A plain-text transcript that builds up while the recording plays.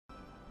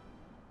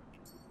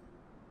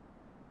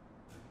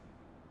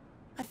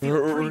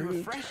feel pretty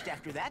refreshed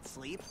after that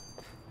sleep.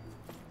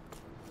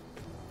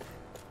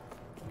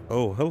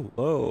 Oh,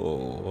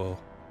 hello.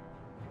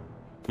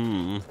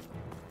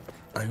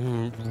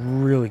 I'm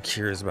really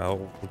curious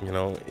about,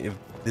 if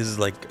this is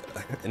like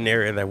an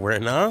area that we're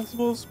not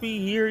supposed to be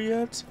here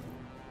yet.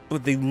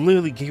 But they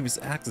literally gave us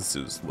access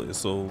to this place,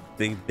 so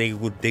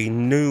they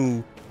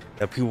knew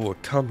that people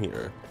would come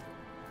here.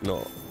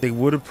 No, they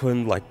would have put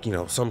in, like,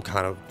 some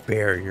kind of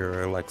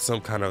barrier or like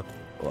some kind of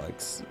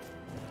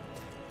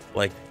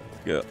like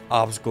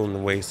obstacle in the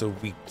way so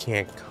we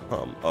can't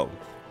come. Oh,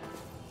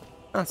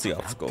 that's the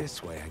obstacle.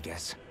 This way, I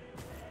guess.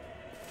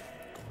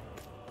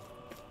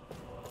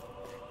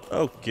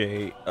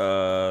 Okay,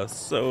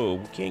 so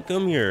we can't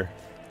come here.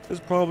 It's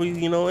probably,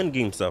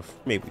 endgame stuff,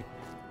 maybe.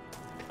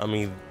 I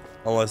mean,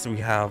 unless we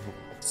have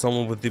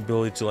someone with the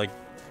ability to, like,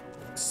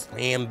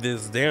 slam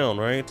this down,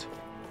 right?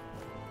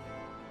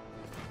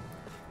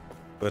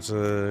 But,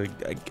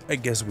 I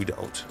guess we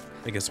don't.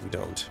 I guess we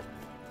don't.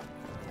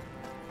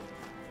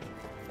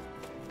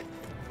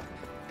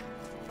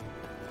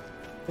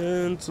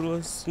 And so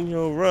let's,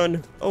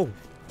 run. Oh,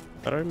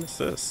 how did I miss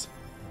this?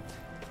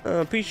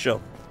 Peach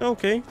shell.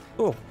 Okay,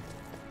 cool.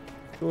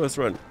 So let's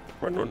run.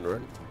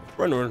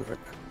 Run.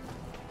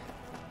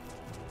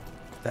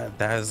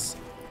 That is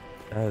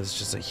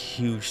just a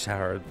huge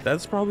tower.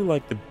 That's probably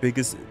like the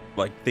biggest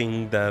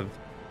thing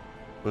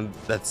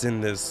that's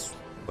in this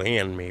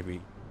land, maybe.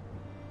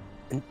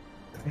 And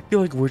I feel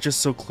like we're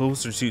just so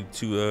closer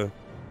to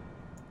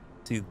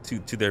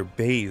their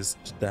base.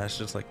 That's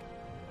just like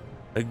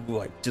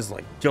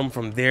jump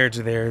from there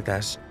to there.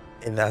 That's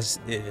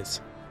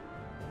it.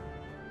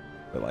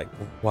 But like,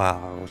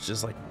 wow, it's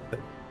just like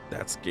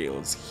that scale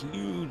is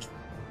huge.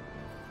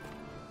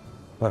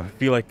 But I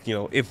feel like,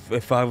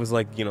 if I was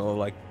like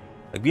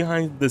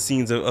behind the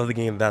scenes of the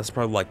game, that's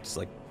probably just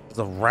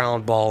a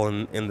round ball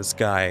in the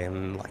sky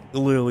and like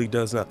literally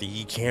does nothing.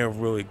 You can't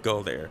really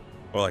go there,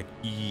 or if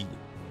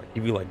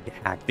you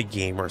hack the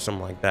game or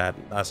something like that.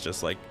 That's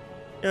just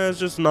it's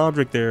just an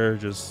object there.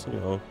 Just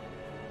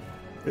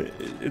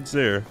it's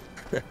there.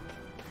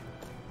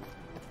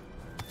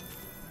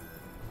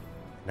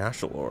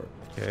 National ore.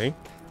 Okay.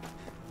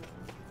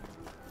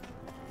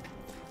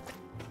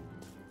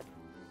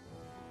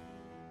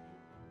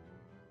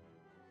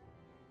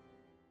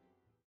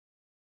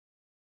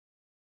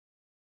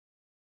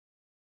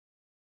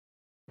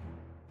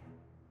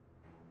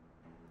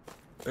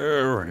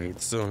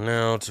 Alright, so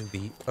now to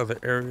the other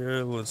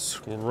area. Let's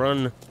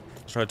run.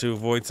 Try to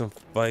avoid some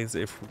fights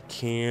if we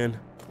can.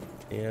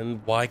 And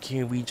why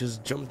can't we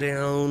just jump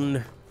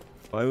down?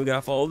 Why we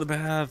gotta follow the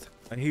path?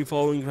 I hate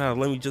following the path.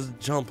 Let me just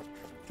jump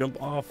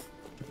off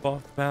the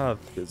path,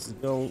 because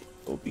it'll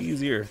be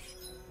easier.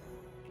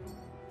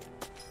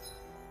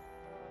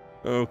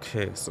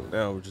 Okay, so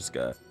now we just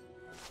got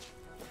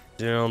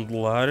down the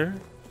ladder.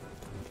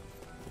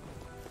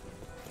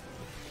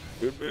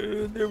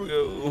 There we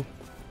go.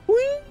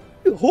 Whee!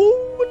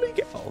 Holy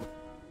cow!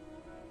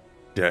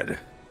 Dead.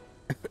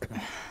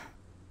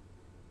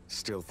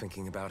 Still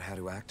thinking about how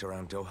to act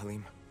around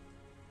Dohalim?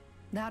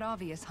 That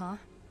obvious, huh?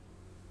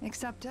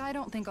 Except I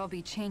don't think I'll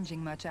be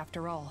changing much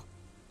after all.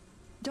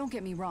 Don't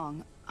get me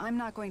wrong, I'm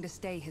not going to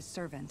stay his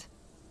servant.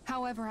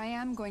 However, I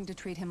am going to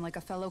treat him like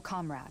a fellow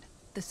comrade,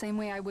 the same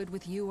way I would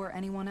with you or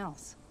anyone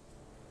else.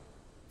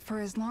 For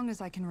as long as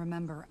I can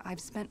remember, I've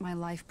spent my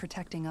life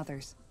protecting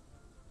others.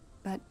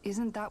 But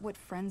isn't that what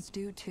friends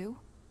do too?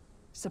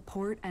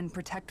 Support and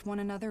protect one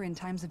another in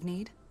times of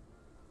need?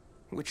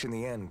 Which in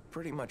the end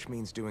pretty much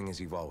means doing as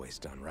you've always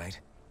done, right?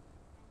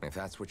 If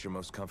that's what you're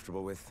most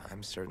comfortable with,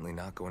 I'm certainly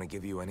not going to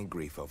give you any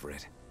grief over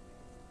it.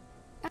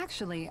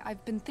 Actually,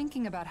 I've been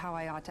thinking about how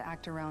I ought to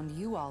act around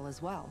you all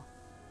as well.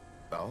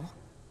 Oh?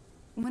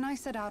 When I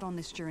set out on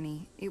this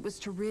journey, it was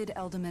to rid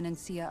Eldaman and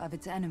Sia of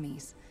its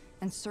enemies,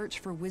 and search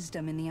for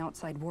wisdom in the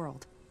outside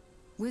world.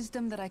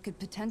 Wisdom that I could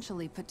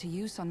potentially put to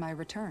use on my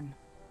return.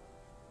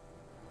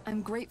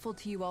 I'm grateful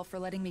to you all for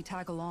letting me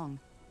tag along.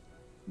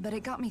 But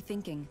it got me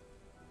thinking,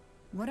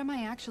 what am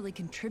I actually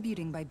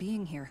contributing by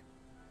being here?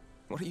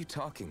 What are you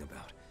talking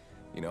about?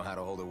 You know how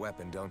to hold a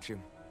weapon, don't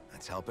you?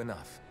 That's help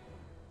enough.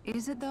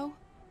 Is it though?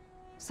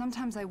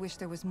 Sometimes I wish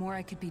there was more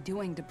I could be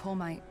doing to pull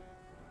my...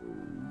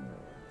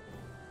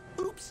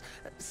 Oops,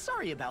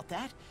 sorry about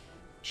that.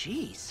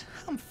 Jeez,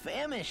 I'm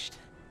famished.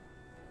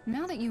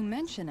 Now that you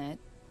mention it,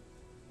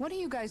 what do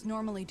you guys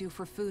normally do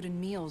for food and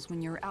meals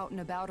when you're out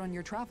and about on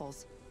your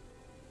travels?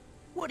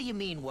 What do you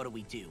mean, what do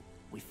we do?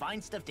 We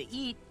find stuff to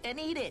eat and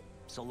eat it.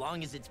 So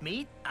long as it's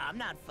meat, I'm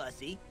not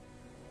fussy.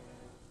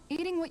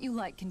 Eating what you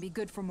like can be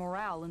good for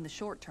morale in the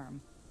short term,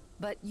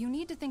 but you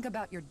need to think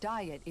about your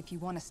diet if you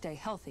want to stay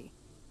healthy.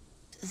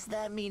 Does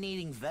that mean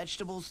eating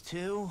vegetables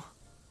too?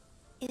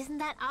 Isn't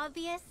that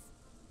obvious?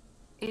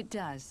 It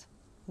does,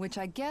 which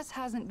I guess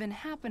hasn't been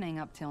happening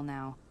up till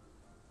now.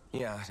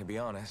 Yeah, to be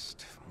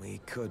honest, we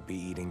could be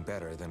eating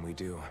better than we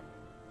do.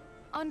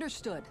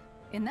 Understood.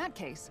 In that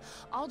case,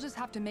 I'll just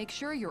have to make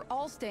sure you're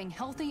all staying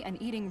healthy and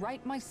eating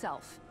right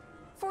myself.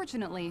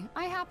 Fortunately,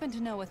 I happen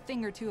to know a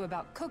thing or two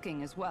about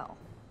cooking as well.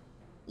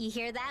 You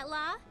hear that,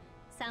 Law?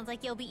 Sounds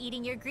like you'll be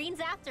eating your greens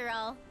after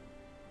all.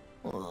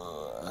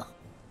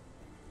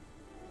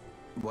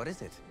 What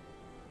is it?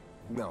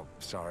 No,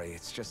 sorry,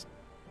 it's just...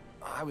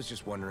 I was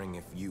just wondering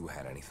if you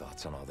had any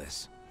thoughts on all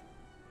this.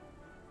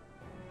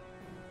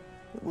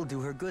 It will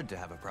do her good to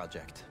have a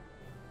project.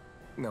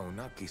 No,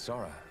 not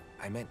Kisara.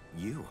 I meant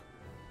you.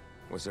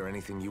 Was there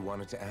anything you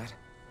wanted to add?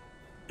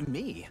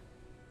 Me?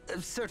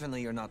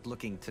 Certainly you're not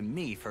looking to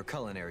me for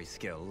culinary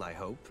skill, I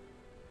hope.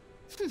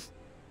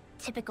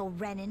 Typical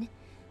Renan,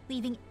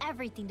 leaving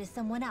everything to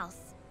someone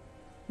else.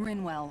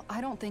 Rinwell,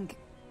 I don't think...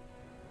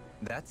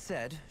 That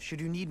said,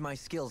 should you need my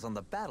skills on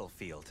the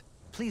battlefield,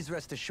 please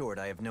rest assured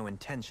I have no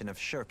intention of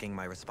shirking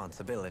my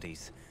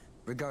responsibilities,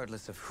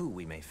 regardless of who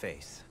we may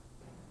face.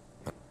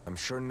 I'm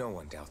sure no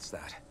one doubts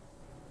that.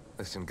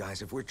 Listen,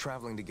 guys, if we're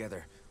traveling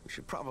together, we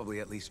should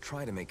probably at least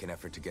try to make an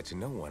effort to get to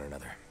know one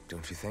another,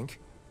 don't you think?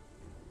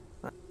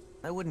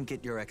 I wouldn't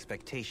get your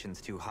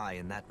expectations too high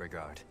in that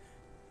regard.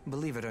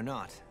 Believe it or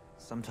not,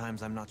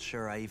 sometimes I'm not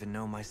sure I even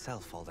know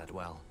myself all that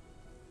well.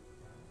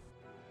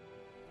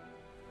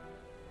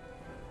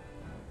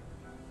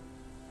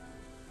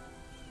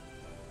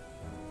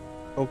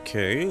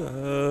 Okay,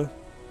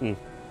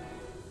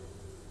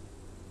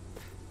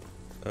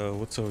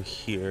 what's over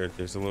here?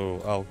 There's a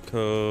little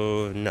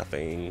alcove,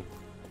 nothing.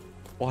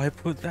 Why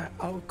put that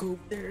alcove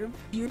there?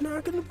 You're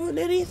not gonna put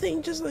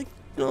anything, just like,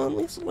 you know, at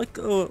least like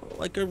a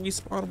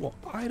respawnable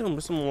item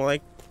or something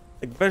like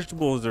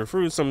vegetables or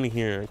fruit, something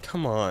here.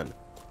 Come on.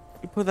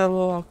 You put that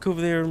little alcove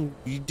there and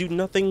you do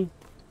nothing?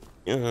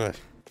 Ugh.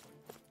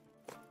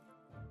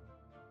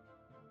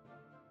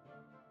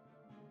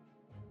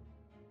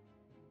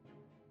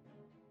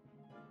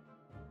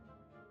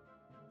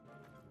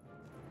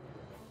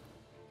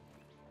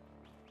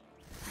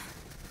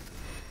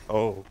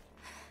 Oh.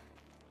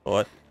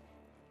 What?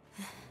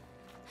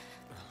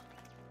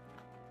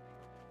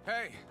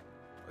 Hey,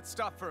 let's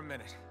stop for a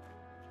minute.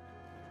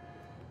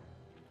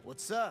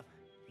 What's up?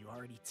 You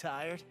already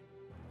tired?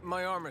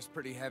 My armor's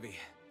pretty heavy.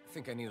 I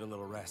think I need a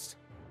little rest.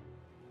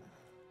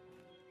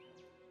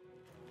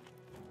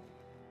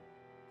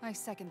 I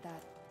second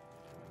that.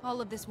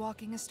 All of this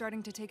walking is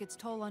starting to take its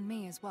toll on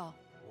me as well.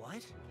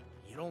 What?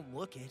 You don't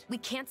look it. We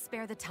can't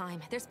spare the time.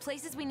 There's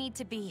places we need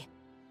to be.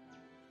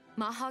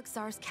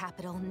 Mahag-Sar's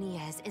capital,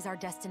 Niez, is our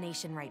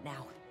destination right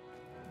now.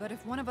 But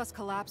if one of us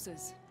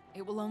collapses,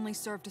 it will only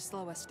serve to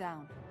slow us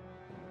down.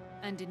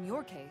 And in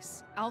your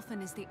case,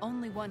 Alphen is the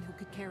only one who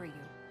could carry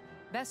you.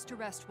 Best to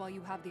rest while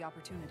you have the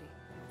opportunity.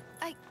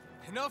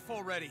 Enough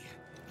already.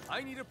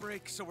 I need a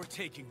break, so we're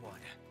taking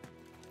one.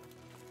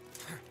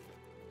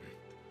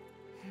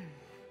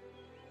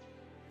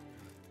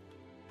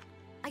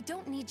 I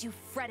don't need you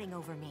fretting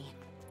over me.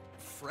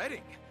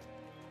 Fretting?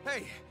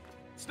 Hey,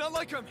 it's not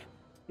like I'm...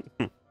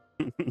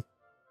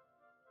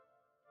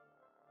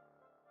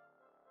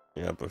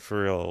 Yeah, but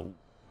for real,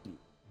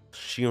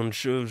 Shion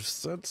should have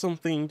said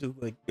something to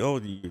like, "Oh,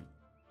 you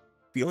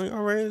feeling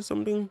alright or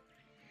something?"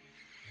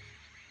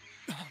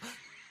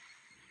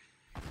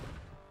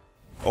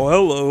 Oh,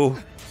 hello.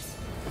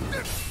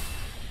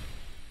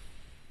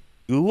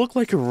 You look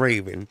like a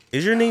raven.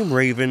 Is your name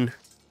Raven?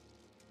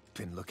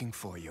 Been looking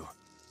for you.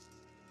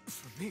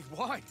 For me?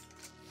 Why?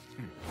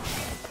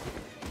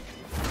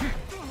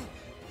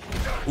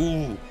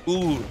 Ooh,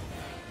 ooh.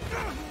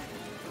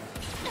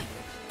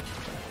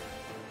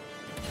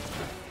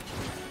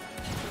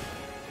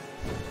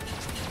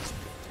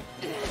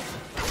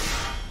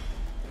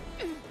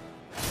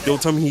 Don't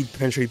tell me he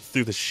penetrates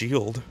through the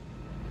shield.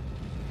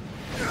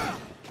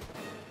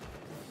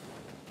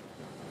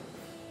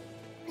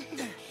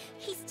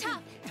 He's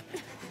tough.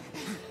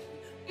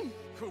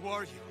 Who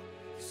are you?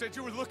 You said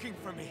you were looking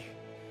for me.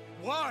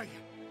 Why?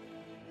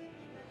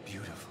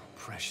 Beautiful,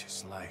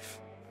 precious life.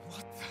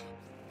 What the...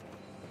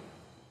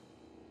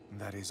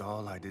 That is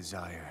all I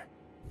desire.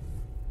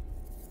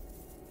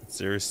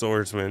 Serious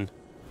swordsman.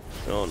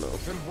 Oh no.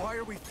 Then why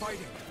are we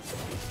fighting?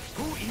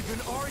 Who even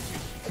are you?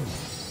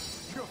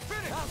 You're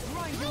finished! I'll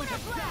grind you into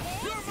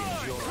death! You're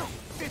mine!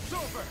 It's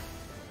over!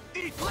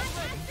 Eat my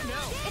legs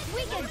now! It's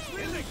weakened!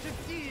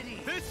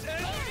 This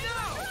ends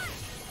now!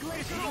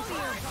 It's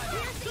over!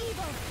 Here's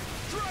evil!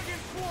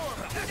 Dragon form!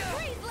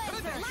 Freeze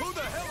Lancer! Who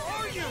the hell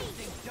are you?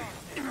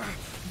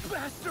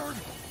 Bastard!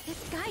 This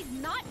guy's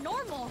not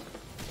normal!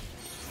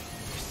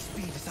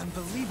 Speed is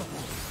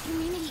unbelievable. You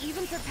mean he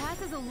even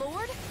surpasses a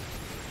lord?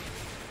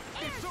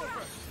 It's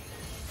over!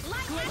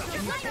 Lightning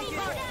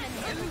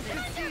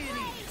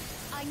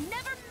I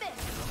never miss!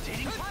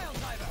 Rotating pile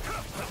driver!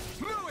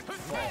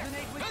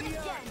 Resonate with the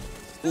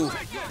It's over!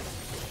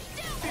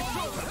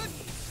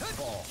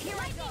 Here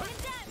I go!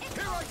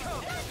 Here I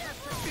come!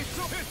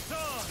 It's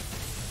on!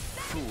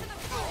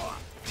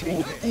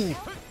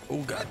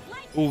 Oh god.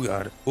 Oh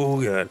god.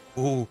 Oh god.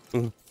 Oh.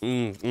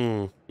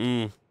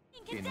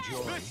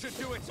 Enjoy. This should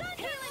do it!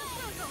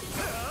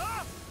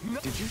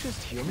 Did you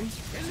just hear me?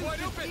 It's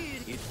wide open!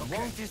 It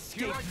won't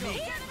escape me.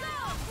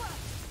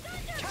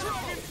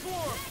 Dragon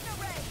form!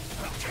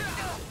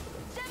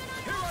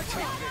 Here I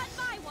come!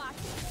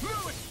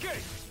 No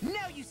escape!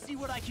 Now you see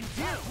what I can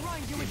do!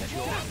 Grind you into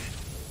death!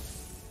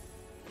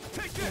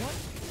 Take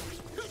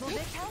this! Will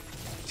this help?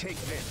 Take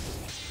this!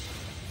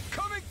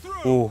 Coming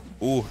through! Ooh,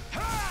 ooh.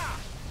 Ha!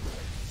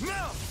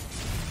 Now!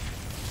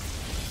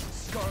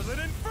 Scarlet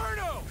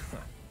Inferno!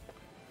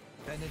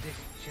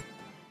 Benediction.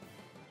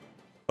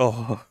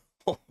 Oh,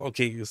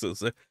 okay.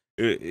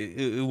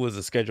 It was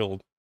a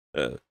scheduled,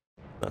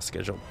 not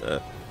scheduled,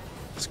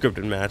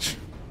 scripted match.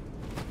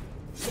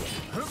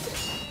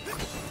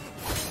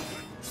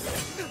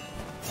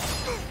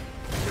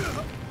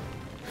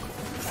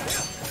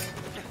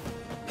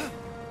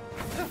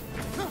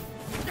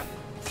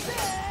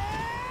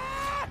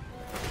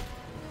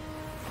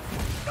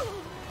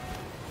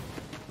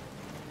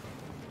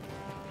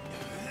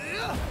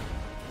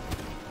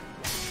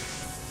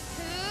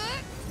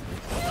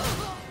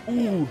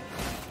 Ooh.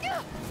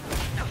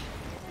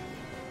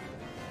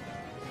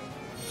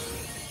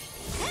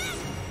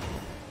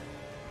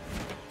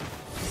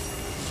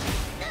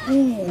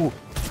 Ooh.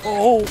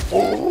 Oh.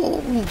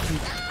 Oh.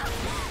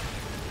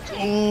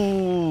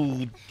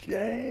 Ooh.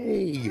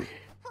 Dang.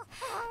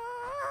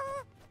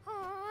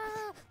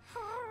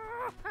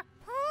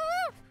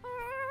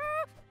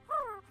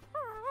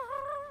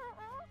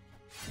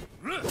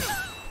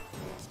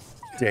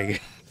 Dang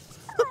it.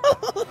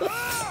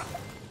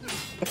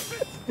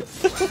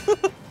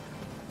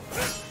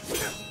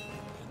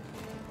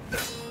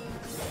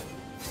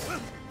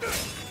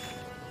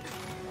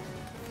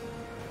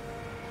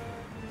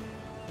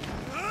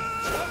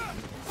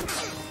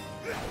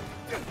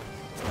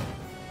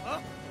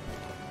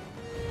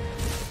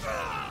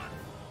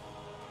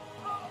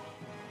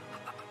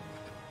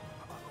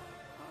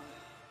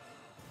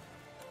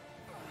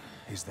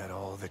 Is that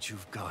all that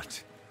you've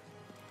got?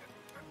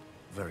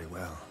 Very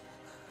well.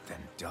 Then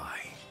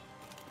die.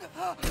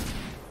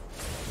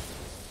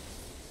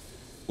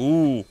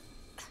 Ooh.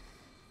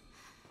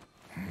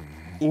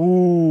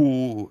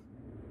 Ooh.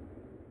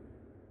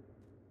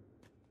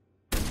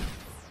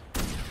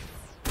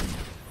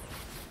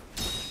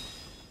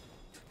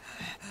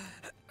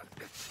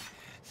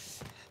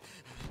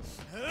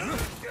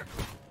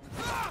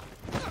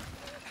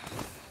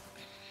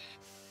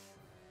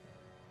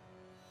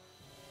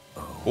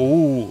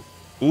 Ooh.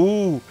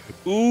 Ooh.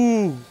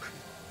 Ooh.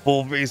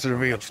 Full face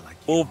reveal.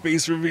 Full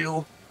face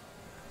reveal.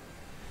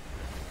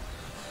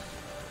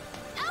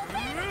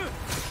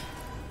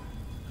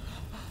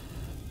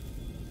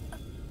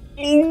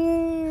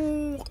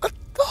 Ooh. What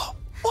the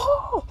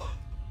fuck?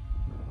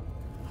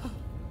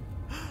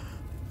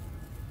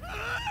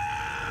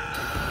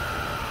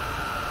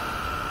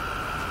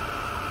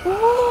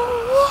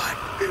 What?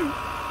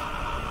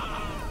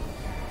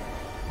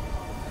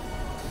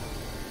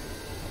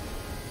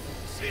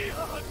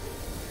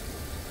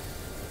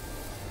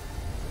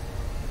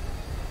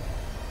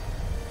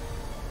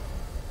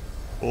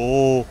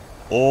 Oh,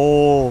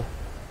 oh.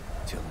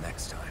 Till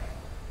next time.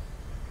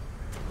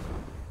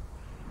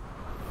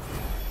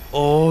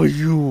 Oh,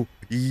 you.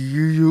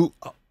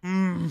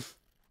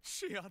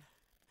 Shion,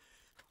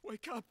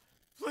 wake up,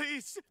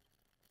 please!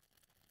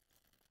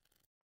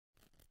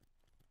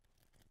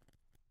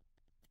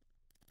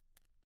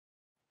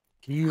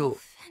 Heal.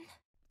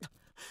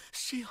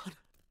 Shion!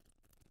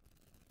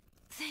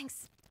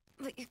 Thanks,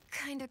 but you're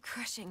kind of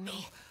crushing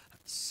me.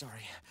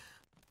 Sorry.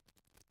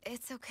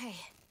 It's okay.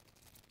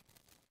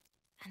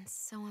 And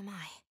so am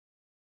I.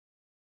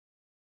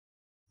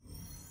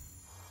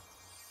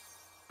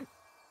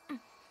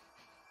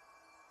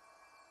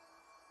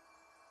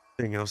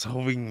 Thing I was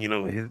hoping,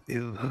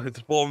 his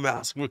full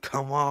mask would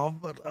come off,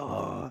 but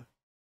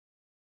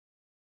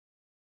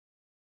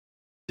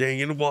dang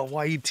it!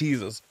 Why you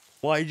tease us?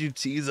 Why'd you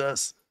tease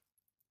us?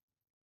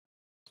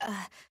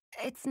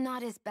 It's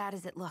not as bad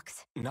as it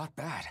looks. Not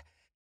bad.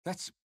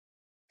 That's...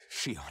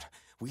 Shion,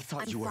 we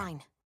thought you I'm were...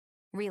 fine.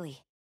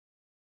 Really.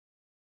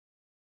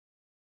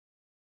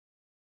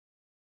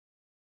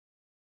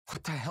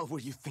 What the hell were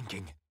you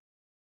thinking?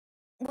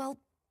 Well,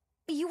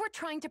 you were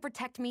trying to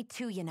protect me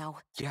too, you know.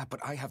 Yeah, but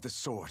I have the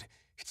sword.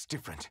 It's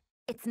different.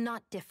 It's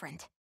not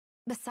different.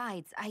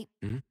 Besides,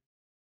 Hmm?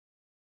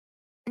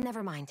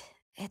 Never mind.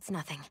 It's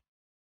nothing.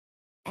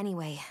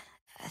 Anyway,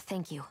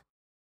 thank you.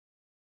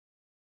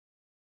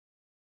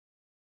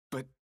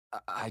 But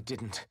I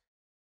didn't.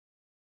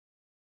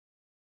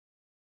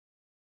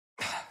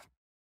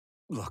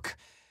 Look,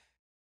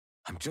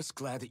 I'm just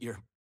glad that you're...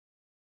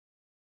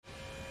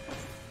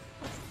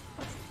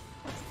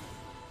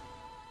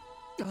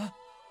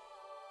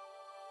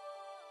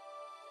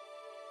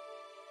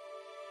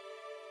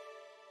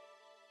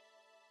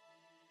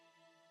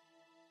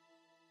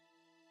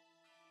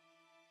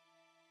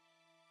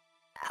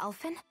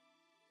 Alphen?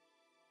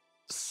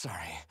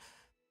 Sorry.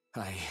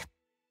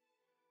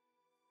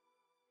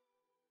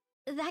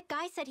 That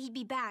guy said he'd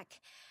be back.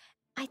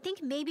 I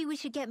think maybe we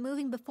should get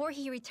moving before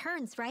he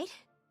returns, right?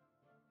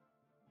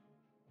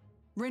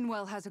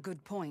 Rinwell has a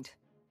good point.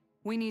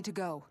 We need to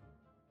go.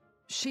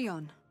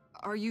 Shion,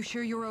 are you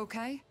sure you're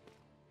okay?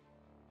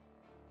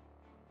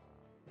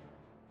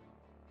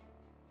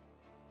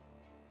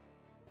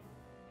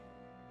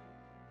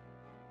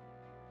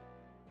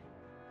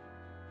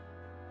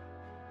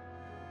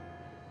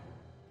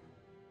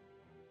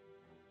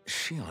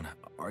 Shion,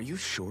 are you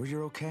sure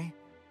you're okay?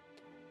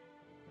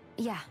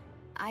 Yeah,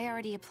 I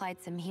already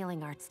applied some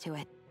healing arts to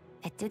it.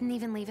 It didn't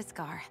even leave a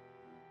scar.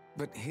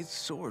 But his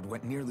sword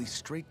went nearly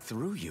straight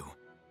through you.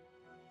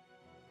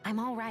 I'm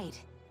all right.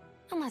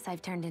 Unless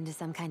I've turned into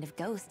some kind of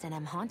ghost and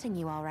I'm haunting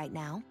you all right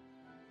now.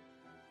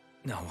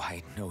 No,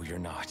 I know you're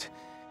not.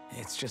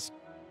 It's just...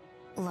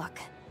 Look,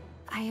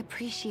 I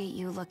appreciate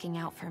you looking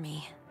out for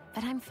me,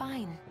 but I'm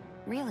fine,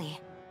 really.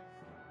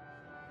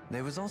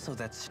 There was also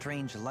that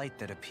strange light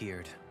that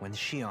appeared when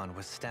Shion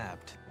was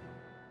stabbed.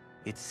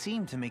 It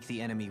seemed to make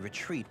the enemy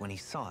retreat when he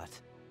saw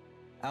it.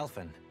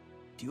 Alphen,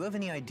 do you have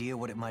any idea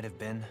what it might have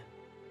been?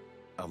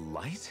 a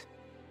light?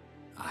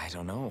 I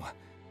don't know.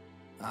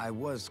 I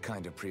was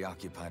kind of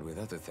preoccupied with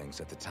other things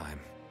at the time.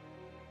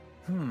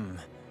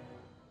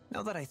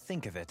 Now that I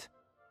think of it,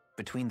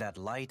 between that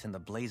light and the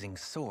blazing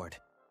sword,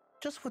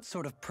 just what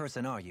sort of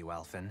person are you,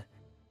 Alphen?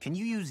 Can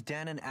you use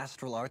Danon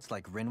astral arts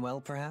like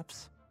Rinwell,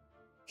 perhaps?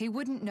 He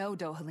wouldn't know,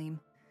 Dohalim.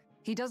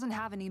 He doesn't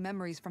have any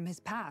memories from his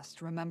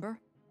past, remember?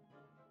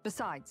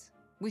 Besides,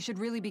 we should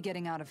really be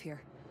getting out of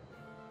here.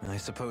 I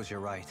suppose you're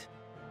right.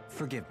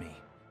 Forgive me.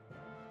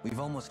 We've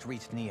almost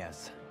reached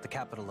Niez, the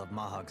capital of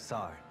Mahag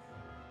Sar.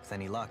 With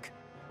any luck,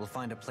 we'll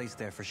find a place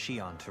there for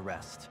Shion to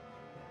rest.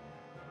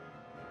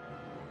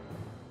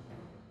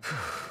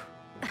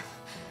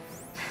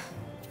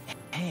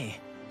 Hey.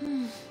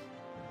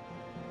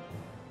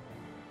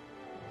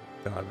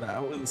 God,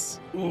 that was...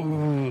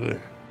 Ooh.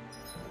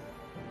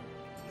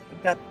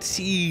 That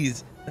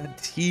tease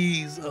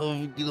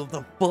of, you know,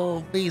 the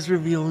full face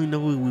reveal, you know,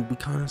 we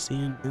kind of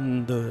seen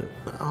in the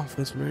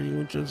office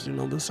menu, just, you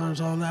know, the stars,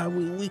 all that.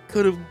 We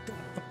could have done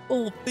the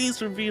full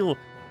face reveal.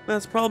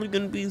 That's probably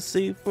gonna be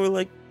safe for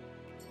like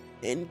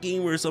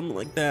Endgame or something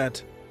like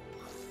that.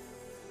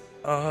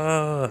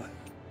 I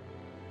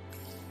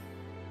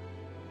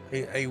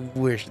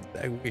wish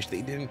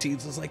they didn't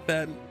tease us like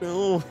that.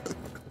 No.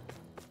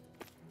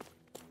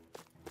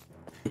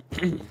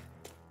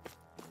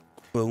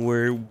 But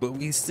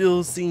we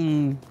still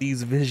seeing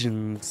these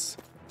visions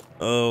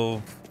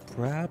of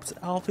perhaps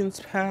Alphen's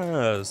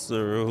past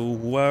or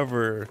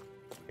whoever,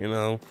 you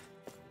know.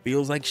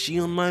 Feels like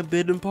Shion might have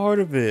been a part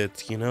of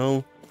it, you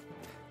know.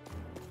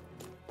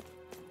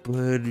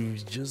 But we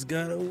just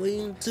gotta wait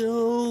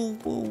until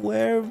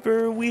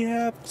wherever we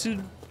have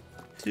to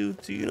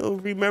you know,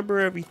 remember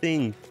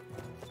everything.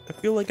 I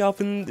feel like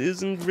Alphen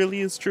isn't really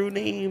his true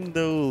name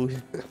though.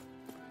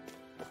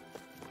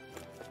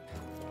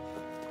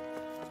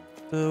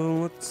 So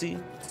let's see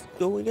what's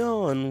going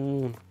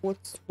on.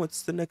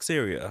 What's the next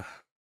area?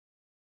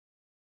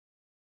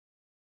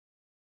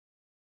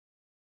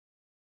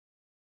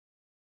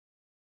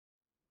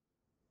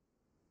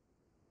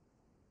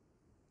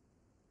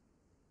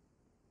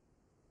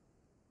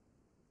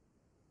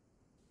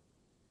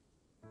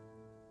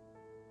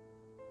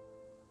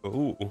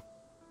 Oh,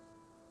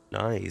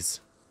 nice.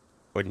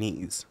 Or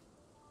knees.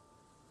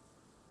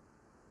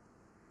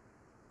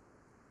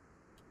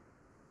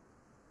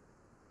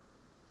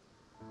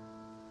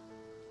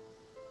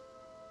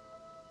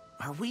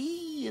 Are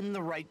we in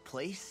the right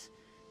place?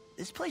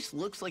 This place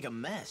looks like a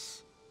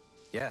mess.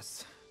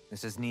 Yes,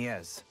 this is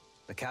Niez,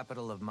 the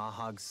capital of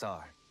Mahag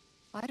Sar.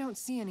 I don't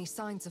see any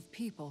signs of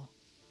people.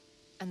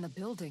 And the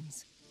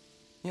buildings.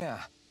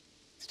 Yeah,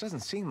 this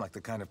doesn't seem like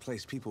the kind of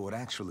place people would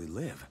actually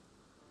live.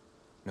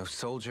 No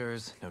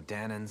soldiers, no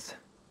Danons,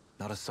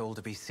 not a soul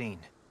to be seen.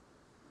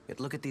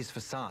 Yet look at these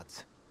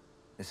facades.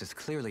 This is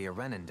clearly a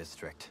Renin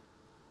district.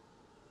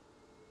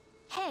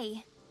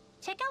 Hey,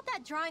 check out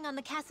that drawing on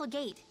the castle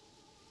gate.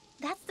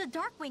 That's the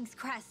Darkwing's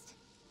crest.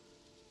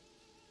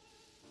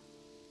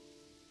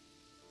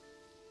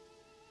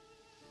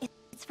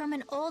 It's from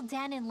an old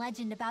Danon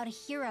legend about a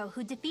hero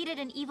who defeated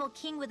an evil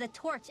king with a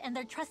torch and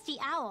their trusty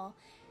owl.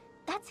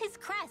 That's his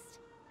crest.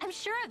 I'm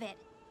sure of it.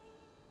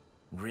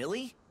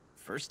 Really?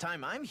 First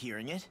time I'm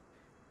hearing it.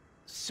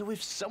 So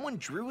if someone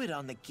drew it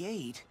on the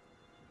gate...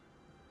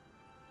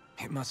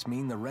 It must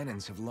mean the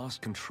Renins have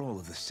lost control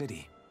of the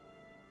city.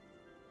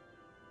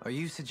 Are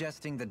you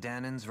suggesting the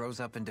Danons rose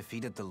up and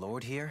defeated the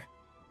Lord here?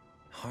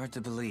 Hard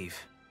to believe,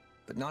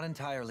 but not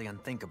entirely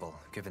unthinkable,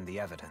 given the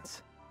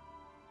evidence.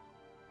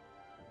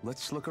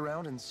 Let's look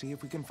around and see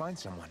if we can find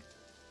someone.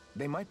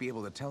 They might be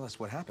able to tell us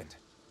what happened.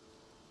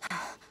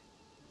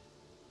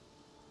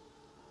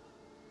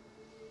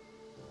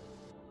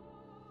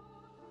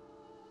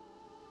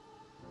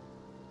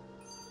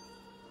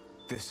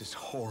 This is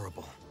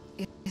horrible.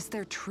 Is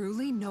there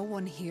truly no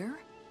one here?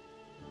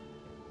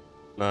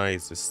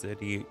 Nice, a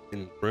city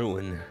in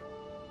ruin.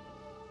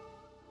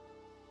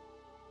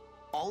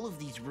 All of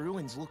these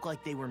ruins look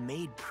like they were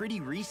made pretty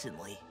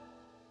recently.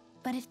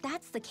 But if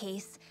that's the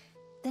case,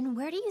 then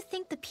where do you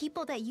think the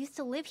people that used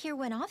to live here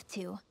went off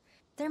to?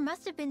 There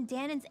must have been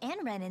Danons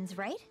and Renins,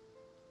 right?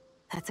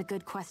 That's a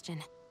good question.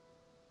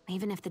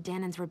 Even if the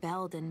Danons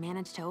rebelled and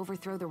managed to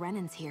overthrow the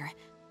Renins here,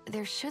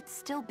 there should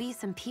still be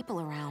some people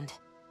around.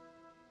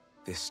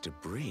 This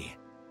debris.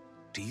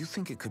 Do you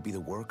think it could be the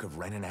work of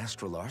Renin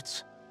astral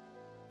arts?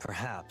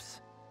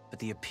 Perhaps, but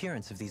the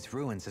appearance of these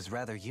ruins is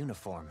rather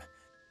uniform.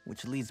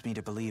 which leads me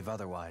to believe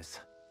otherwise.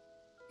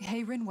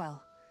 Hey, Rinwell.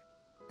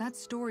 That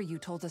story you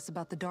told us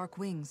about the Dark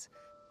Wings,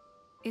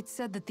 it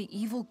said that the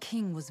evil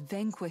king was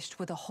vanquished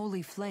with a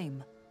holy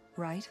flame,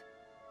 right?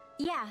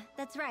 Yeah,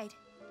 that's right.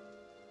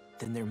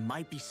 Then there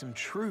might be some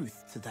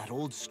truth to that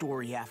old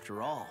story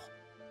after all.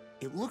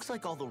 It looks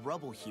like all the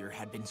rubble here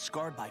had been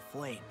scarred by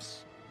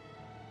flames.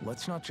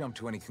 Let's not jump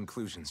to any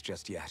conclusions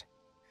just yet.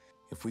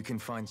 If we can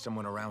find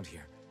someone around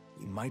here,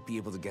 we might be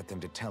able to get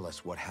them to tell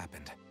us what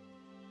happened.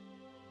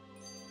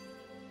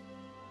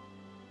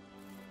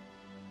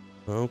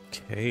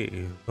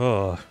 Okay.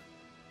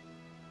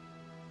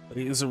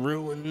 Please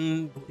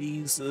ruin.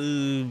 Please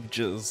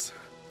just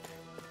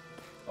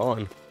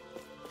on.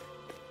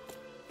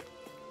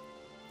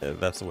 Yeah,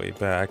 that's the way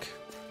back.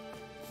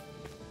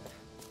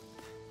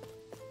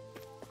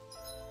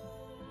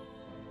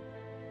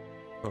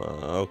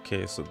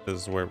 Okay, so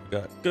this is where we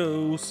gotta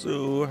go.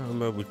 So how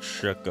about we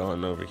check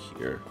on over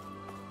here?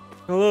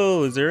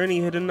 Hello, is there any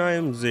hidden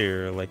items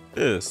there? Like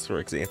this, for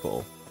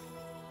example.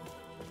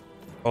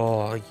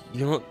 Oh,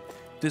 you know,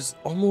 this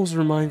almost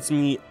reminds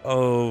me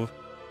of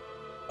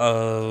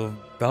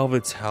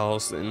Velvet's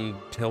house in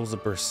Tales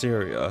of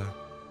Berseria.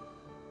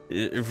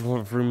 It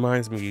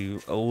reminds me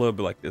a little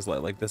bit like this,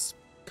 like this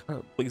kind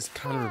of place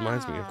kind of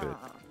reminds me of it.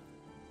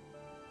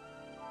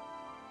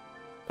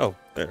 Oh,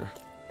 there.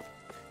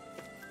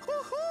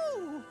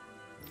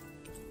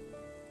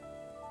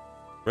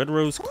 Red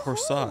Rose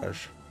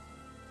Corsage.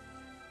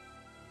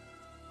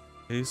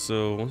 Okay,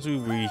 so once we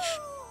reach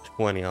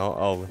 20,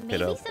 I'll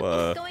hit up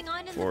going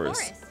on in the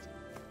forest.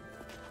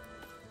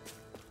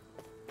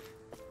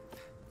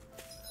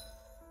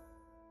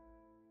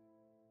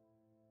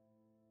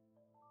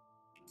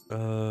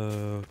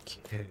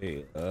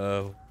 Okay,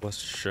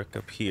 let's check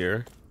up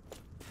here.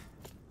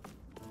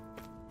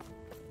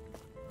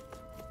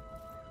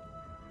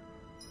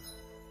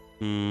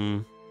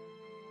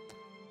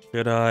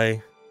 Should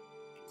I?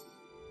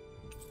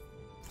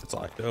 It's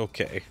like,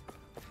 okay.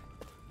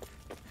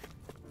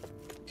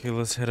 Okay,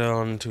 let's head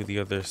on to the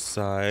other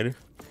side.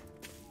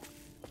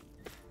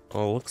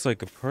 Oh, looks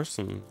like a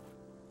person.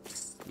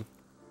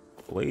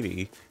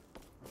 Lady.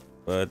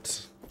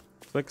 But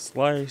it's like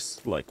slice,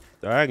 like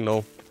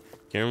diagonal.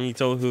 Can't really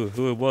tell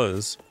who it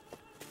was.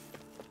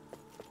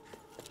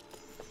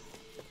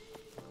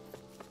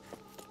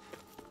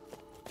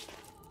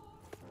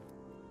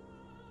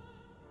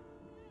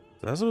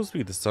 Is that supposed to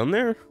be the sun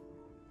there?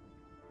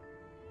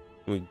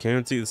 We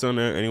can't see the sun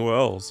anywhere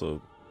else,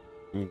 so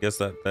I guess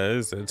that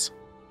is it.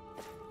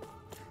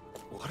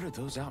 What are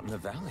those out in the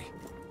valley?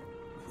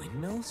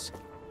 Windmills?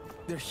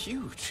 They're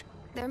huge.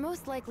 They're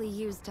most likely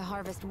used to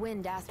harvest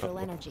wind astral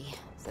energy,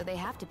 so they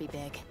have to be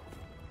big.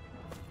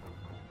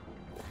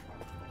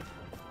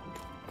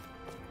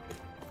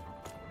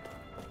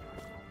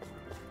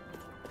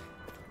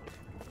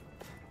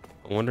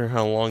 I wonder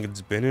how long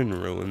it's been in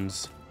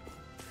ruins.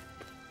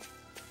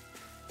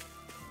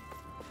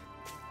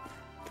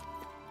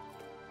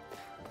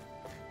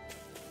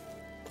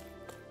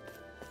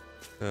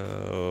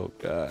 Oh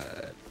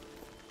god.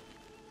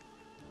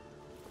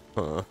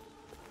 Huh.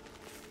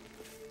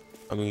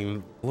 I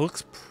mean,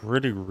 looks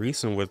pretty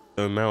recent with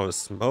the amount of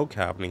smoke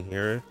happening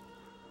here.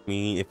 I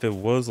mean, if it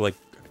was like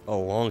a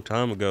long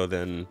time ago,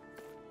 then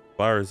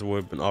fires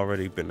would have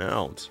already been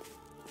out.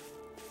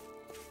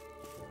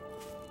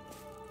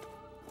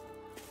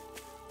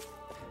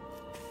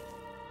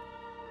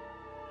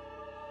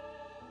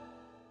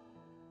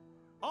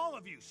 All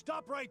of you,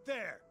 stop right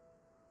there!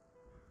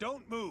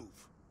 Don't move!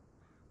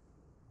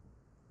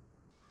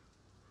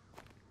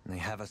 They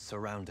have us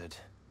surrounded.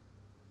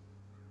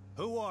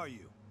 Who are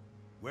you?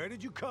 Where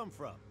did you come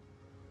from?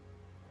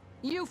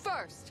 You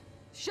first!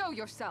 Show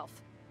yourself!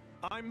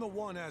 I'm the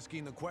one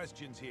asking the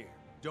questions here.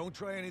 Don't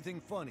try anything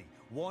funny.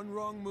 One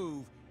wrong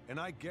move, and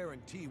I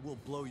guarantee we'll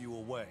blow you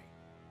away.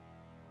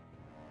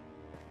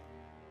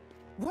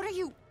 What are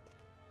you...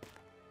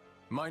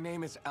 My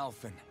name is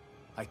Alphen.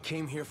 I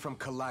came here from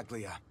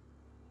Calaglia.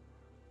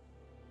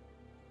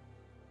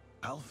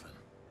 Alphen?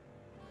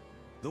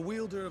 The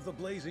wielder of the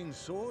blazing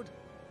sword?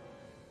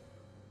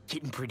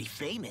 Getting pretty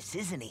famous,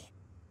 isn't he?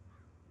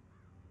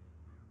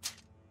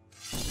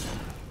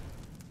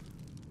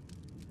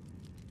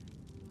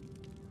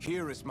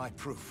 Here is my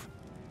proof.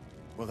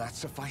 Will that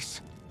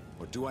suffice?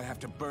 Or do I have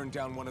to burn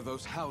down one of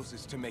those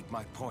houses to make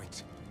my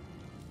point?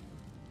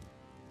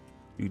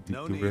 You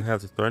No really need.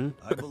 have to threaten?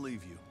 I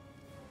believe you.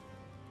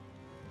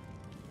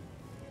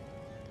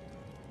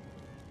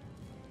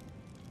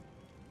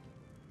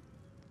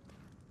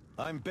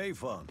 I'm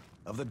Beifong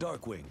of the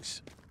Dark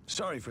Wings.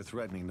 Sorry for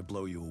threatening to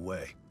blow you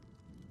away.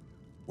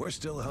 We're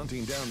still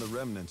hunting down the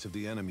remnants of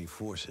the enemy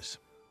forces,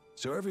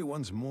 so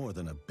everyone's more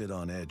than a bit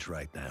on edge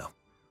right now.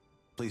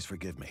 Please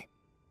forgive me.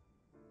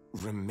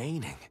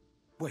 Remaining?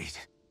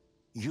 Wait,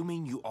 you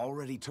mean you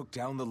already took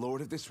down the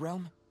Lord of this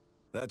realm?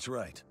 That's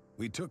right.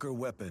 We took her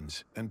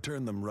weapons and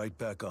turned them right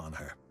back on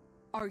her.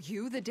 Are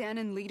you the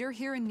Danon leader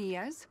here in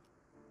Niez?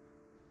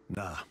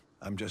 Nah,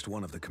 I'm just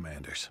one of the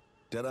commanders.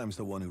 Deadeye's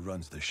the one who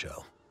runs the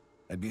show.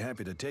 I'd be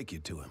happy to take you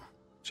to him.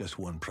 Just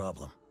one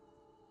problem.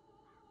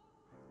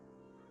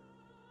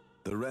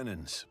 The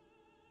Renans.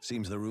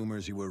 Seems the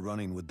rumors you were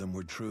running with them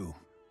were true.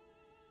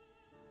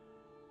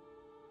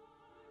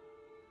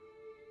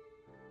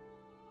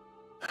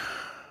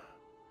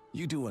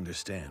 You do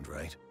understand,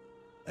 right?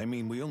 I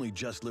mean, we only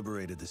just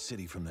liberated the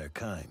city from their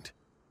kind.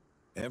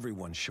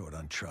 Everyone's short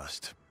on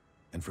trust.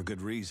 And for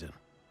good reason.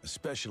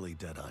 Especially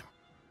Deadeye.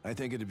 I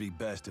think it'd be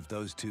best if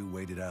those two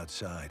waited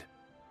outside.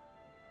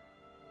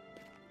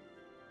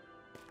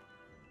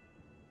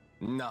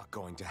 Not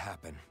going to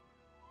happen.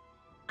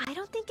 I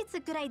don't think it's a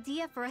good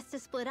idea for us to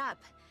split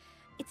up.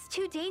 It's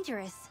too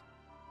dangerous.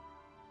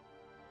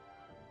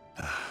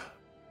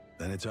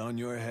 Then it's on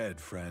your head,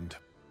 friend.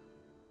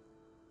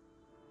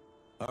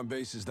 Our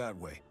base is that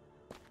way.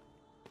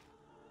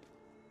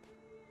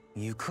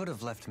 You could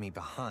have left me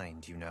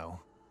behind, you know.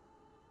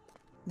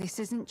 This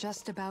isn't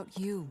just about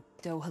you,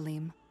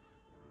 Dohalim.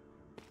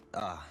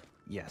 Ah,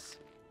 yes.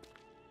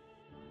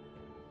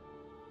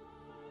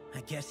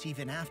 I guess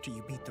even after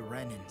you beat the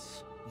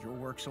Renans, your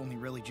work's only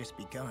really just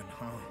begun,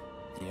 huh?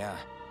 Yeah.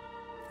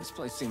 This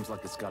place seems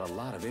like it's got a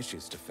lot of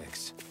issues to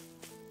fix.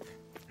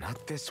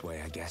 Not this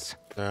way, I guess.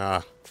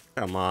 Ah,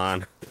 come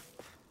on.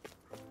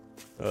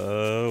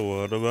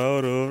 What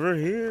about over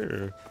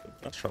here?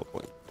 That's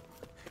troubling.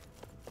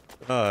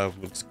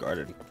 Looks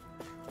guarded.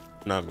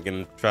 Now I'm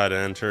gonna try to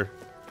enter.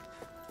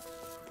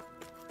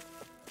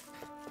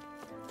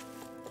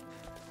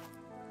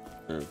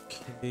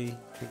 Okay.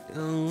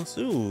 Else?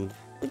 Ooh,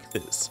 look at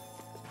this.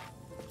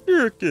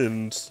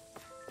 Shurikens.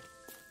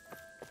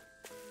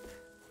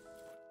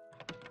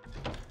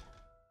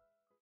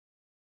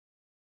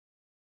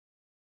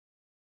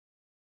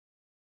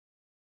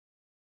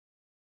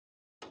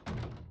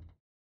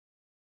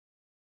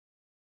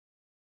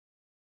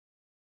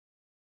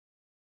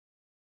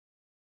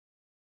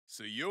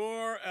 So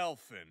you're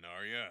Elfin,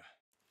 are ya?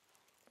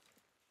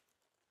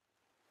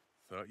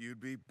 Thought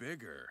you'd be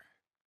bigger.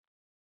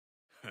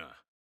 Huh.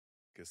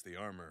 Guess the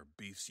armor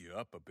beefs you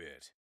up a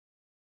bit.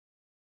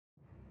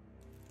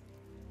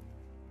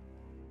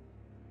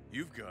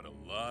 You've got a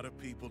lot of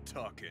people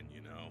talking,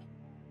 you know.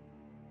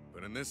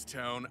 But in this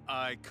town,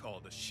 I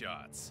call the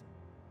shots.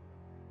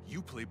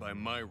 You play by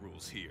my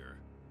rules here.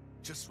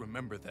 Just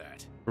remember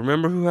that.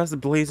 Remember who has the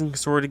blazing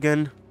sword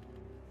again?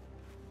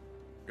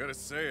 Gotta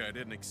say, I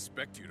didn't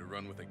expect you to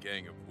run with a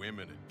gang of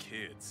women and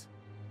kids.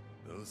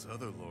 Those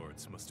other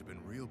lords must have been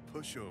real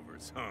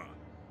pushovers, huh?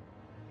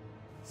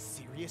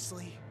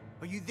 Seriously?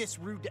 Are you this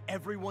rude to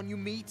everyone you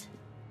meet?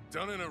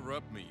 Don't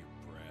interrupt me,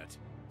 you brat.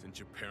 Didn't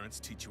your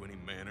parents teach you any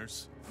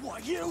manners?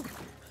 What, you?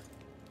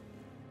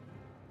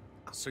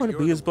 So Wanna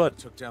you're be his the one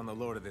butt. who took down the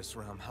Lord of this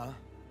realm, huh?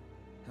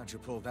 How'd you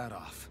pull that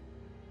off?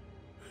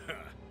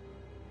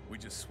 We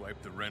just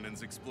swiped the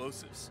Renan's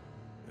explosives.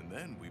 And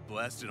then we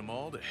blasted them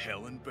all to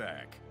hell and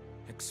back.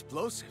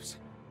 Explosives?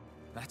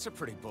 That's a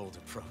pretty bold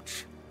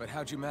approach. But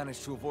how'd you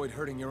manage to avoid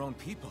hurting your own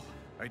people?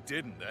 I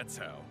didn't, that's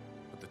how.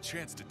 But the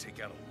chance to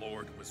take out a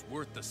lord was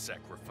worth the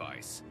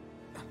sacrifice.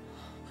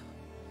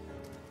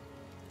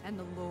 And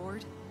the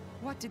Lord?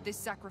 What did this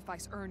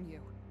sacrifice earn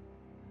you?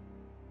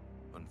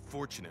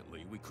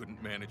 Unfortunately, we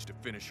couldn't manage to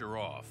finish her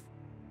off.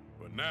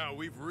 But now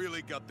we've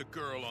really got the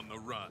girl on the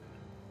run.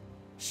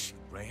 She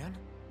ran?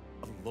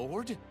 A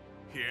lord?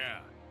 Yeah,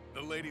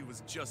 the lady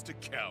was just a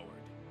coward.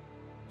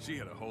 She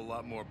had a whole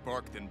lot more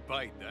bark than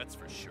bite, that's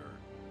for sure.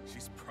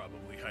 She's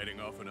probably hiding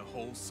off in a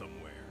hole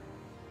somewhere.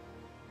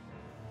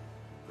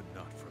 But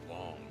not for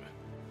long.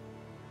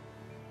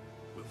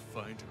 We'll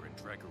find her and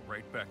drag her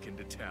right back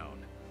into town.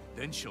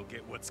 Then she'll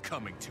get what's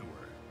coming to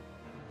her.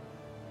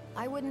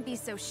 I wouldn't be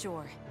so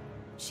sure.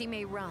 She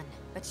may run,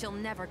 but she'll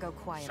never go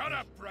quiet. Shut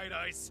up, Bright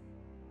Eyes!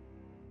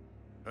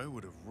 I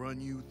would have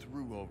run you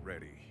through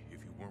already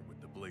if you weren't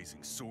with the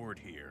blazing sword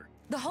here.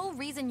 The whole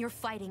reason you're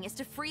fighting is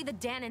to free the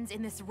Danans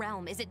in this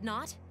realm, is it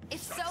not?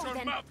 If Shut so, your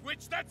then... mouth,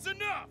 witch! That's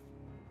enough!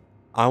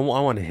 I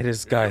want to hit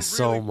this guy You're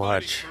so really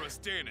much. fighting for us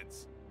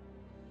Danans.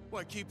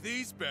 Why keep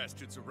these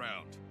bastards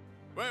around?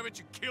 Why haven't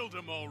you killed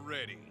them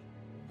already?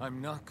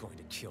 I'm not going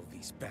to kill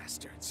these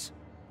bastards.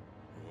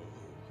 Oh.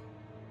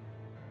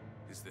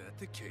 Is that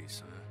the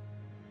case, huh?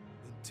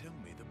 Then tell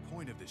me the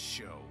point of this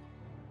show.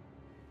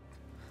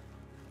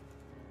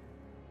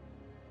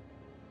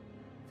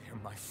 They're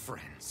my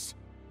friends.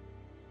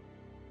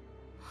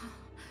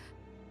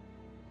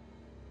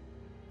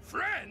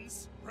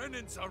 Friends?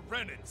 Renans are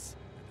Renans.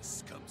 They're the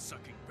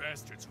scum-sucking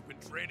bastards who've been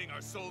draining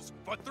our souls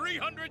for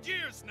 300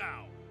 years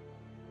now!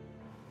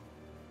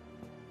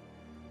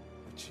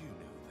 But you knew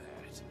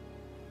that.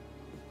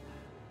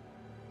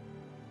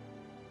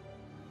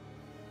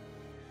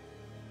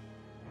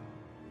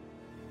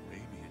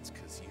 Maybe it's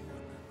because you and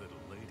that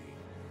little lady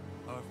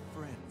are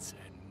friends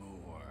and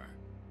more.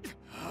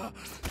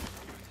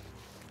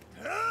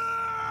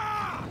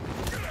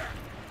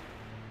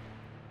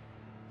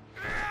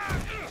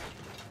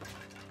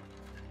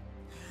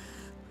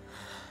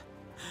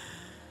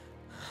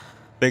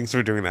 Thanks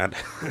for doing that.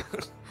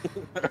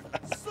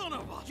 Son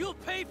of a... You'll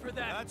pay for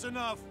that! That's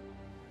enough!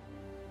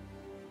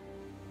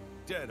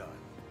 Deadeye,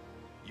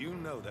 you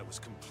know that was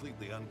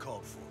completely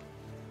uncalled for.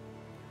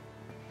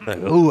 Like,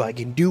 oh, I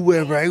can do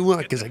whatever I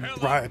want because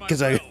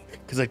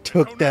I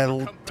took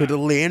that to the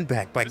land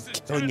back by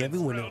killing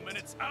everyone else. And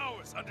it's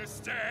ours,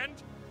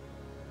 understand?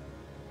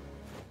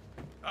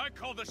 I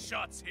call the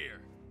shots here,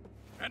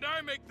 and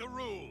I make the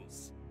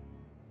rules.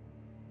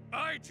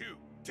 I do,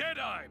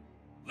 Deadeye,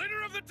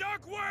 leader of the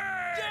Dark Wings!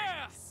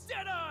 Yeah!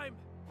 Deadeye!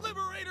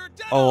 Liberator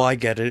Deadeye! Oh, I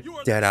get it.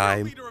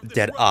 Deadeye.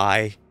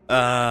 Deadeye.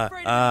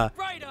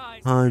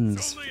 Huns.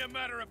 It's only a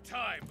matter of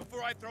time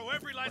before I throw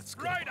every last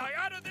bright eye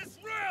out of this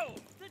realm!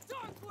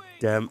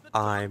 Damn,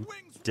 I'm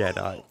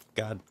Deadeye.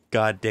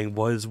 God dang,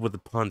 what is with the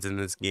puns in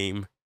this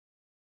game?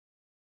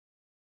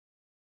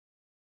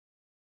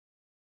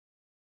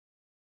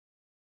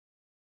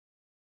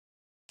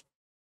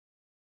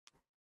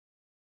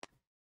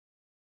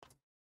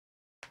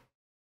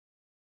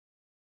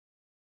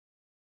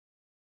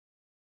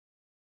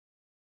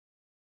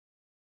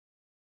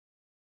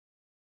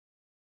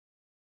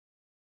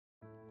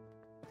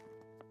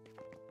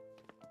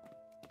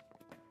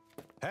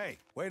 Hey,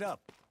 wait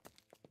up.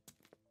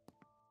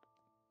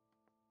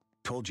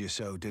 Told you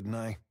so, didn't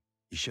I?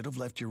 You should have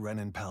left your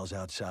Renin pals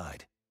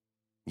outside.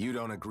 You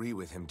don't agree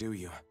with him, do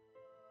you?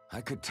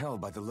 I could tell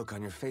by the look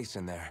on your face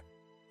in there.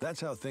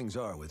 That's how things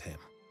are with him.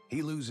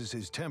 He loses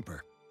his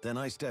temper, then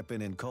I step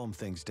in and calm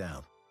things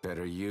down.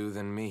 Better you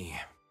than me.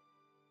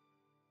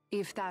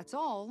 If that's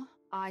all,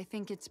 I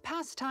think it's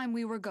past time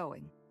we were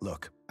going.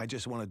 Look, I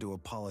just wanted to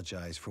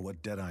apologize for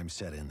what Deadeye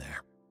said in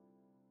there.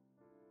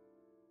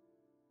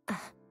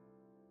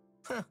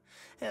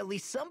 At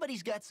least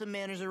somebody's got some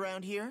manners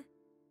around here.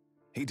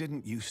 He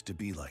didn't used to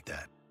be like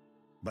that.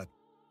 But,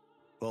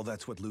 well,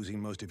 that's what losing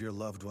most of your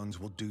loved ones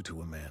will do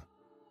to a man.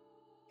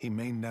 He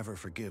may never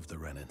forgive the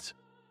Renins.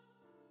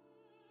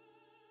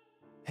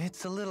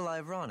 It's a little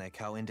ironic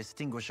how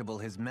indistinguishable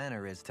his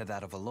manner is to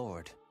that of a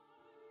lord.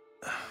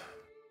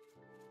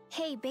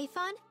 Hey,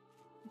 Bayfon?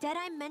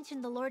 Deadeye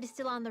mentioned the Lord is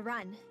still on the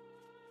run.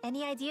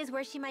 Any ideas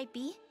where she might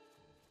be?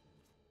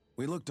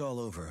 We looked all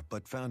over,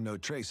 but found no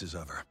traces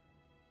of her.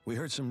 We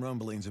heard some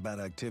rumblings about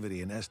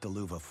activity in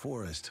Estaluva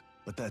Forest,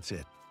 but that's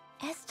it.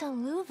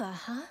 Estaluva,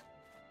 huh?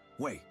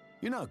 Wait,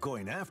 you're not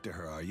going after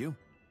her, are you?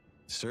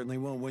 Certainly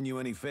won't win you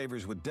any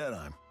favors with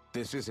Deadeye.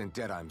 This isn't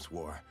Deadeye's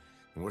war,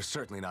 and we're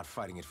certainly not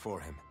fighting it for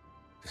him.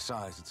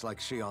 Besides, it's like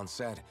Shion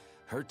said,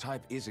 her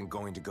type isn't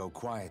going to go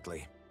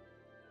quietly.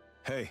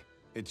 Hey,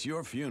 it's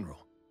your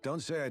funeral.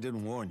 Don't say I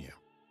didn't warn you.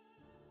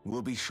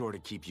 We'll be sure to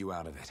keep you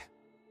out of it.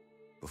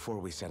 Before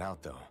we set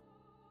out, though,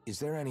 is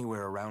there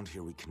anywhere around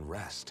here we can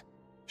rest?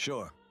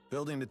 Sure.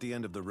 Building at the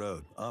end of the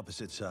road,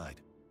 opposite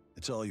side.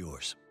 It's all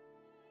yours.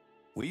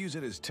 We use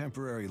it as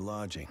temporary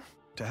lodging,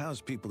 to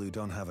house people who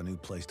don't have a new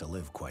place to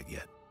live quite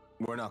yet.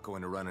 We're not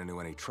going to run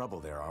into any trouble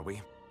there, are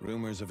we?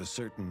 Rumors of a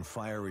certain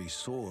fiery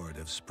sword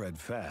have spread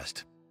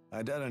fast.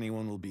 I doubt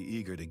anyone will be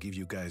eager to give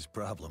you guys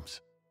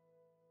problems.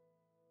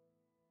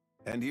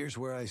 And here's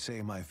where I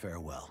say my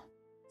farewell.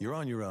 You're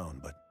on your own,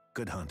 but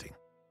good hunting.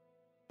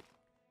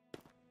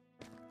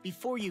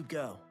 Before you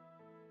go,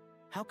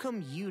 how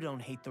come you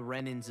don't hate the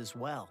Renins as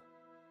well?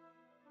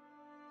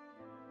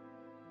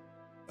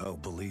 Oh,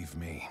 believe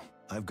me,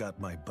 I've got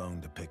my bone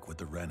to pick with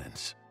the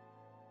Renins.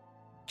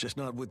 Just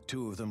not with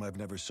two of them I've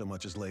never so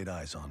much as laid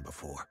eyes on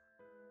before.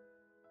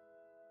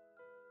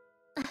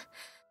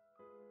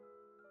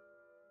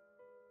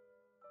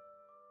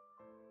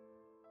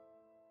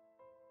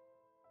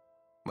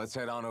 Let's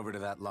head on over to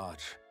that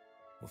lodge.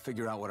 We'll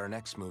figure out what our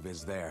next move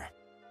is there.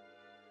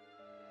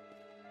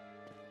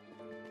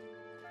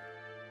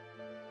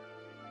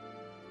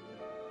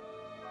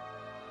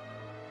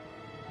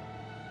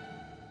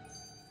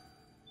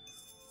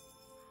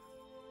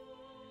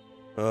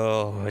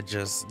 Oh,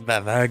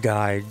 that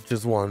guy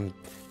just won.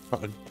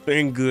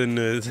 Thank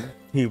goodness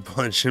he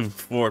punched him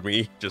for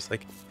me. Just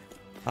like,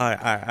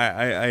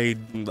 I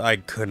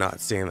could not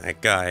stand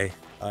that guy.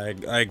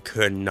 I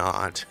could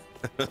not.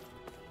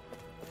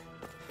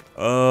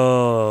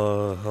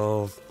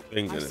 Oh,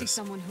 thank I see goodness.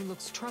 someone who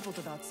looks troubled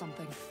about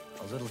something.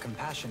 A little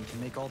compassion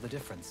can make all the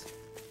difference.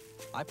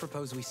 I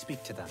propose we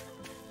speak to them.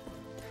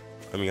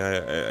 I mean,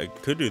 I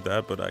could do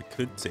that, but I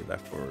could say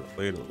that for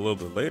later, a little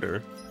bit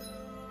later.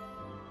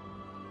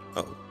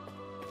 Oh,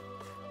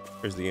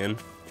 here's the end.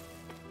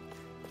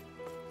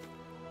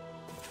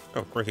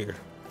 Oh, right here.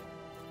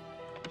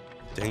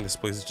 Dang, this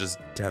place is just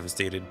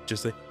devastated.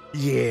 Just like,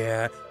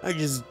 yeah, I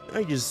just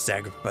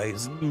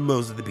sacrificed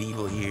most of the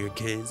people here,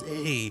 cause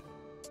hey,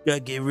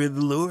 gotta get rid of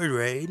the Lord,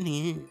 right?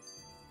 Yeah.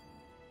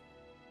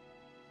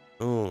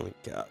 Oh my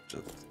God,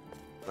 just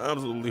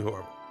absolutely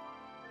horrible.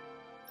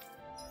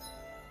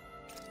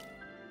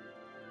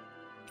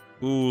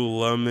 Ooh,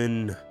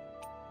 lemon.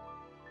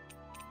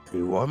 I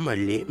want my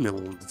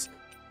lemons.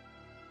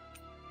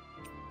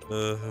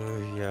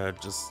 Yeah,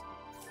 just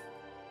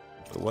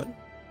what?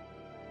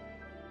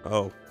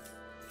 Oh,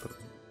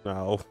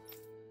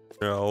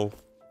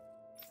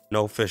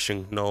 no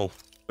fishing, no.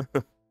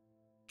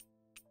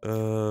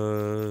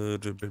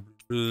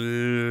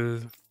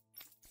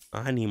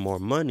 I need more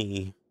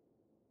money.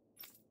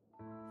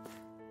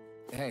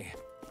 Hey,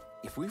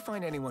 if we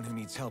find anyone who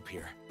needs help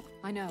here...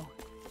 I know.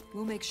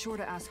 We'll make sure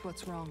to ask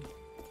what's wrong.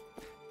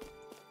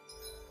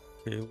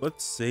 Okay,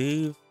 let's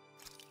save.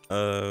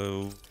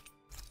 I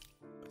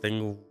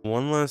think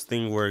one last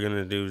thing we're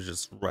gonna do is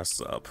just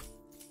rest up.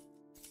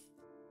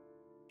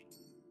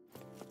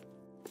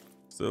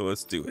 So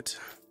let's do it.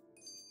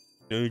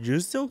 No,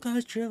 just still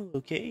got you,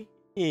 okay?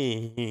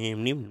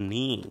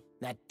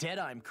 That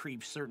Deadeye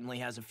creep certainly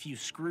has a few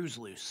screws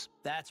loose,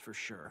 that's for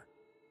sure.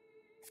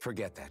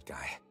 Forget that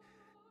guy.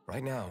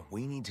 Right now,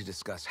 we need to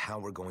discuss how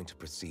we're going to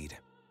proceed.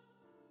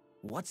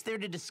 What's there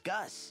to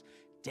discuss?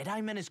 Deadeye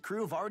and his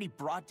crew have already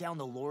brought down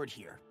the Lord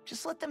here.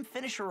 Just let them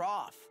finish her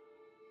off.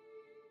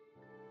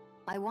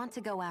 I want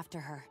to go after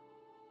her.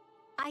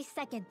 I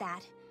second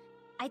that.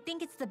 I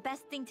think it's the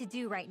best thing to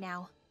do right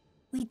now.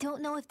 We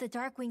don't know if the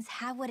Darkwings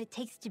have what it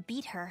takes to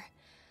beat her.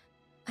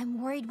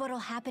 I'm worried what'll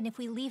happen if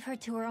we leave her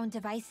to her own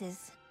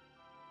devices.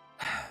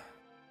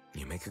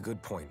 You make a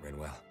good point,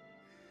 Rinwell.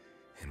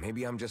 And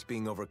maybe I'm just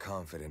being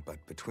overconfident,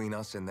 but between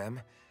us and them,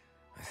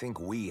 I think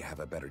we have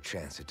a better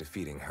chance at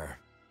defeating her.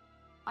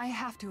 I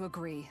have to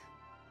agree.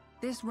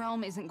 This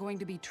realm isn't going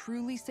to be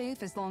truly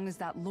safe as long as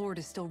that Lord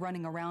is still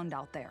running around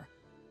out there.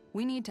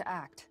 We need to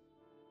act.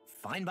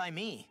 Fine by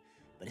me.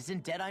 But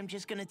isn't Deadeye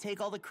just gonna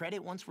take all the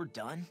credit once we're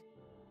done?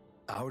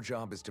 Our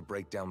job is to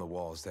break down the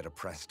walls that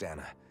oppress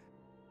Dana.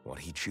 What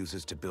he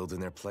chooses to build in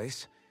their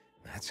place,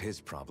 that's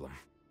his problem.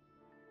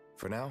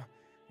 For now,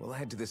 we'll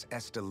head to this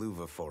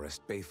Estaluva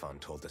forest Bayfon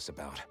told us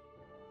about.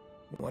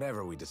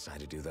 Whatever we decide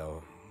to do,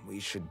 though, we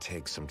should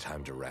take some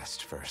time to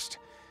rest first.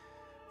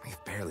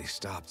 We've barely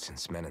stopped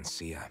since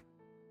Menancia.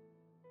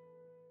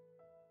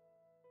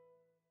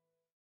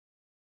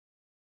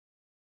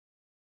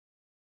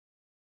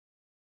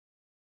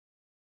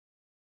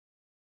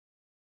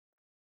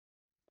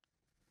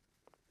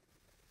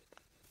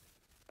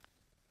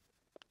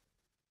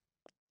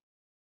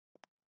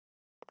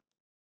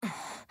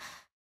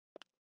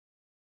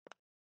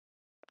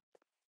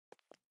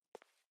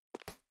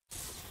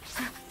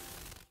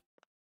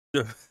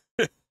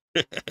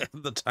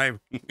 The time.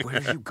 Where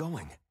are you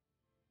going?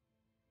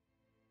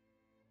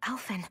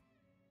 Alphen.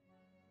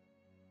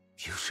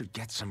 You should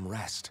get some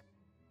rest.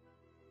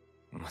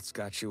 What's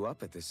got you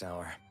up at this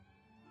hour?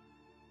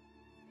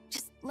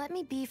 Just let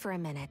me be for a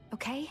minute,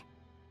 okay?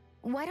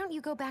 Why don't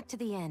you go back to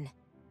the inn?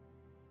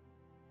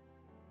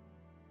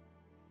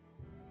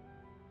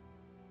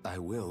 I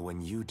will when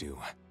you do.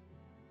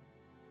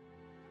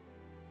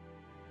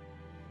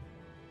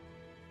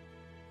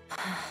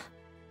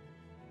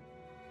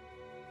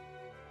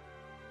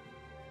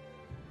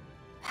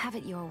 Have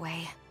it your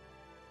way.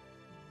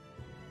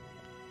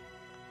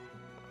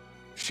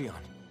 Shion.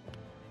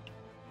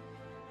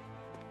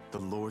 The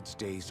Lord's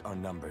days are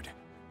numbered.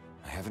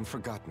 I haven't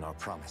forgotten our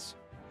promise.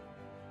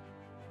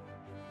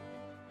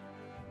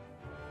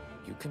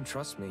 You can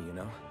trust me, you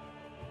know.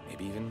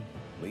 Maybe even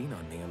lean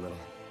on me a little.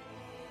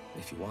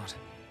 If you want.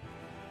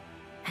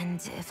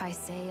 And if I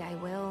say I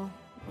will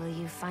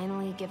you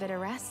finally give it a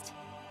rest?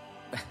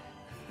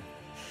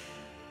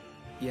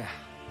 Yeah,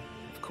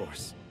 of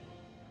course.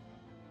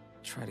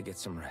 Try to get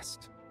some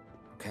rest,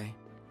 okay?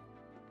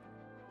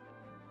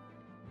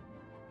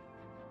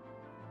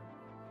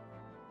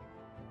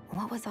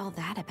 What was all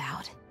that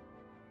about?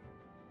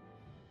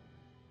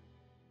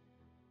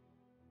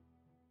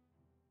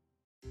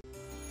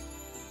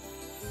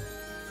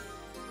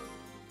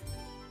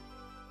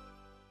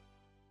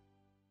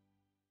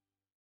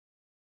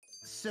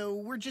 So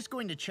we're just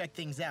going to check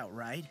things out,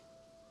 right?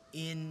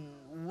 In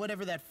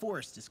whatever that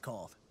forest is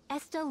called.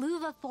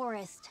 Estaluva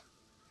Forest.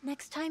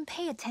 Next time,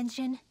 pay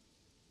attention.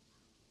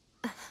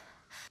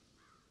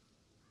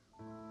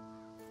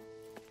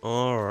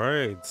 All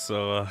right,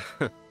 so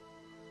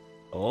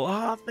a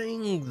lot of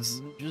things,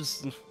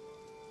 just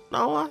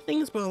not a lot of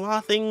things, but a lot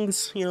of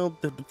things, you know,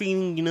 the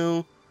defeating, you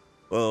know,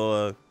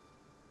 well,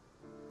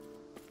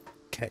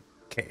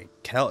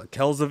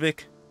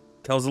 Kelzovic,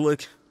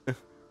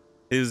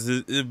 his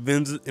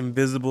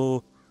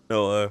invisible,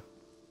 no,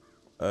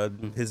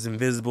 his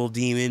invisible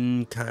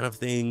demon kind of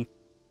thing,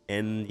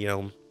 and you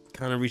know,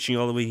 kind of reaching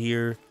all the way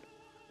here.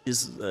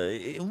 Just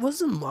it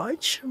wasn't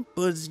much,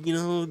 but you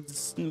know,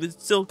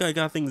 it still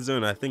got things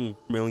done. I think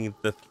mainly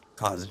the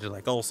cause is just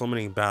like, oh, so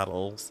many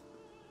battles,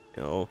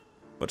 you know.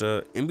 But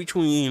in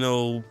between, you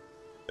know,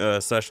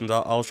 sessions,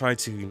 I'll try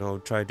to, you know,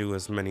 do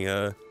as many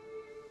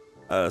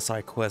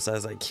side quests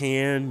as I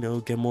can. You know,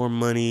 get more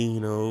money,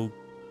 you know,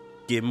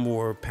 get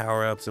more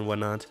power ups and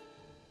whatnot.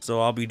 So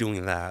I'll be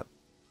doing that.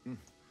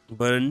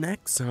 But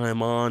next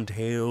time on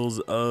Tales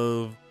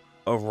of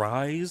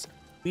Arise,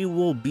 we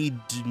will be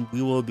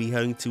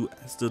heading to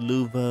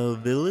Estaluva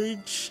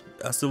Village,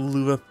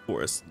 Estaluva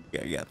Forest.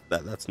 Yeah,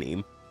 that's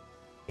name.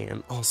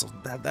 And also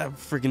that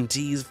freaking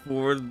tease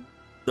for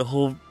the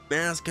whole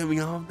mask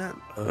coming off that.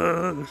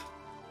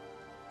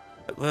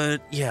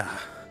 But yeah,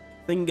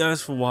 thank you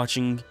guys for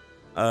watching.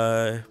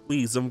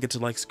 Please don't forget to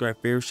like,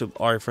 subscribe, favorite, share with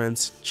all your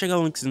friends. Check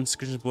out links in the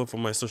description below for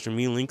my social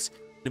media links.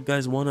 And if you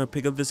guys want to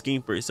pick up this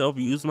game for yourself,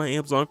 use my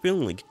Amazon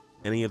affiliate link.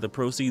 Any of the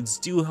proceeds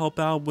do help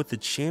out with the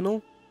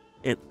channel.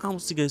 And I'll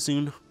see you guys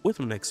soon with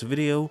my next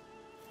video.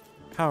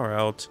 Power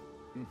out.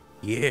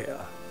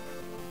 Yeah.